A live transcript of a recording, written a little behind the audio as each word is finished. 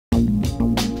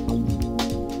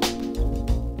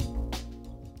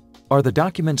Are the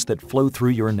documents that flow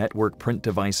through your network print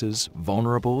devices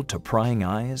vulnerable to prying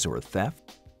eyes or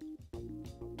theft?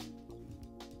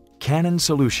 Canon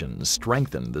solutions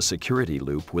strengthen the security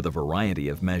loop with a variety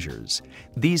of measures.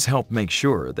 These help make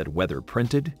sure that whether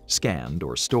printed, scanned,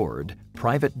 or stored,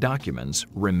 private documents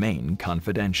remain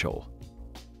confidential.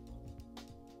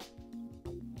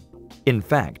 In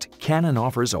fact, Canon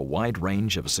offers a wide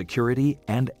range of security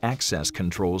and access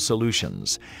control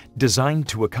solutions designed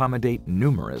to accommodate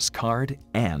numerous card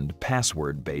and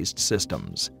password-based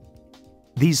systems.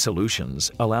 These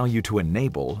solutions allow you to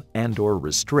enable and/or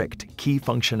restrict key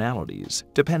functionalities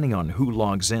depending on who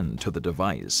logs in to the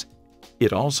device.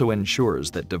 It also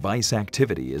ensures that device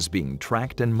activity is being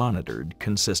tracked and monitored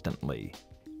consistently.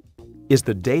 Is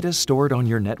the data stored on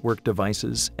your network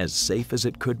devices as safe as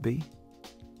it could be?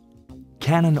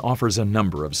 Canon offers a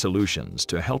number of solutions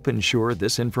to help ensure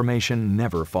this information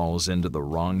never falls into the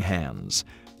wrong hands.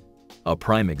 A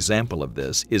prime example of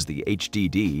this is the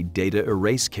HDD Data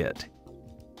Erase Kit.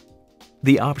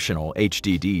 The optional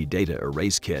HDD Data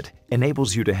Erase Kit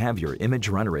enables you to have your Image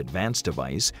Runner Advanced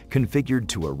device configured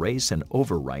to erase and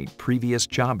overwrite previous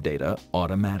job data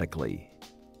automatically.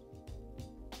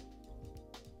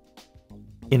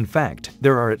 In fact,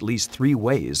 there are at least 3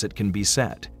 ways it can be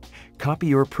set.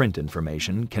 Copy or print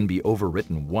information can be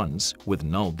overwritten once with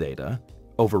null data,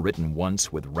 overwritten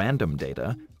once with random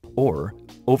data, or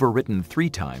overwritten 3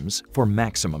 times for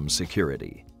maximum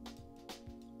security.